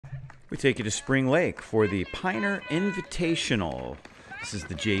We take you to Spring Lake for the Piner Invitational. This is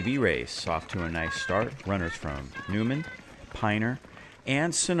the JV race, off to a nice start. Runners from Newman, Piner,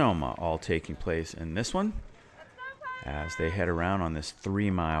 and Sonoma all taking place in this one as they head around on this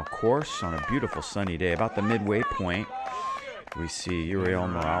 3-mile course on a beautiful sunny day. About the midway point, we see Uriel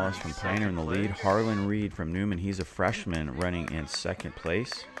Morales from Piner in the lead. Harlan Reed from Newman, he's a freshman, running in second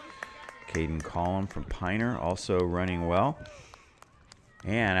place. Caden Collum from Piner also running well.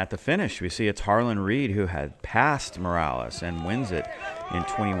 And at the finish, we see it's Harlan Reed who had passed Morales and wins it in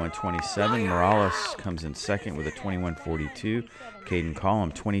 21:27. Morales comes in second with a 21:42. Caden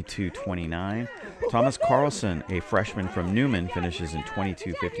Collum, 22:29. Thomas Carlson, a freshman from Newman, finishes in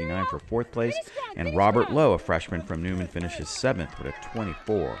 22:59 for fourth place. And Robert Lowe, a freshman from Newman, finishes seventh with a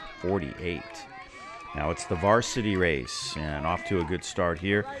 24:48. Now it's the varsity race, and off to a good start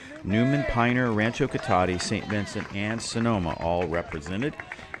here. Newman, Piner, Rancho Cotati, St. Vincent, and Sonoma all represented.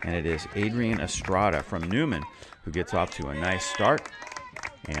 And it is Adrian Estrada from Newman who gets off to a nice start.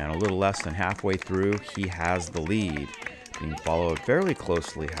 And a little less than halfway through, he has the lead. Being followed fairly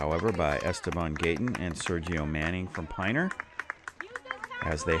closely, however, by Esteban Gayton and Sergio Manning from Piner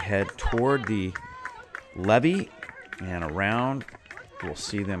as they head toward the levee and around. We'll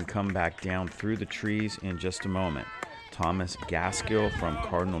see them come back down through the trees in just a moment. Thomas Gaskill from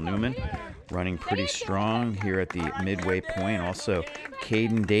Cardinal Newman running pretty strong here at the midway point. Also,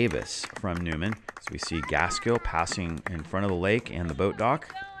 Caden Davis from Newman. As we see Gaskill passing in front of the lake and the boat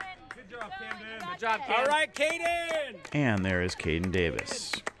dock. Good job, Camden. Good job, Camden. All right, Caden. And there is Caden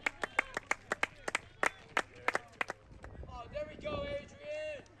Davis.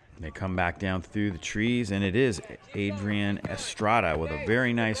 They come back down through the trees, and it is Adrian Estrada with a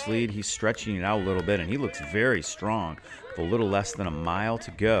very nice lead. He's stretching it out a little bit, and he looks very strong with a little less than a mile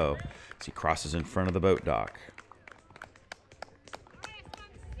to go as he crosses in front of the boat dock.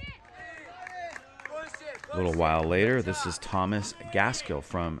 A little while later, this is Thomas Gaskill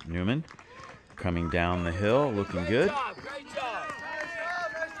from Newman coming down the hill, looking good.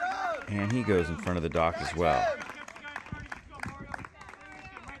 And he goes in front of the dock as well.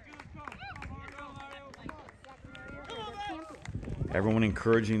 Everyone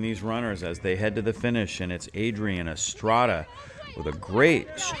encouraging these runners as they head to the finish, and it's Adrian Estrada with a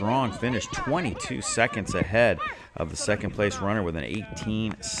great, strong finish, 22 seconds ahead of the second place runner with an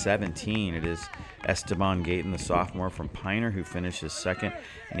 18:17. It is Esteban Gayton, the sophomore from Piner, who finishes second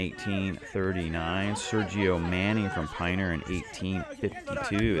in 18:39. Sergio Manning from Piner in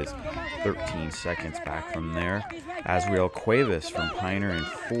 18:52 is 13 seconds back from there. Azriel Cuevas from Piner in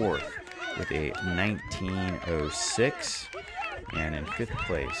fourth with a 19:06. And in fifth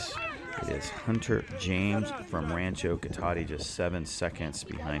place, it is Hunter James from Rancho Cotati, just 7 seconds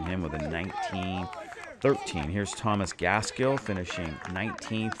behind him with a 19:13. Here's Thomas Gaskill finishing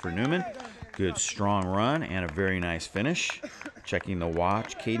 19th for Newman. Good strong run and a very nice finish. Checking the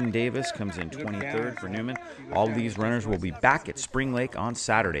watch, Caden Davis comes in 23rd for Newman. All of these runners will be back at Spring Lake on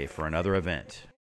Saturday for another event.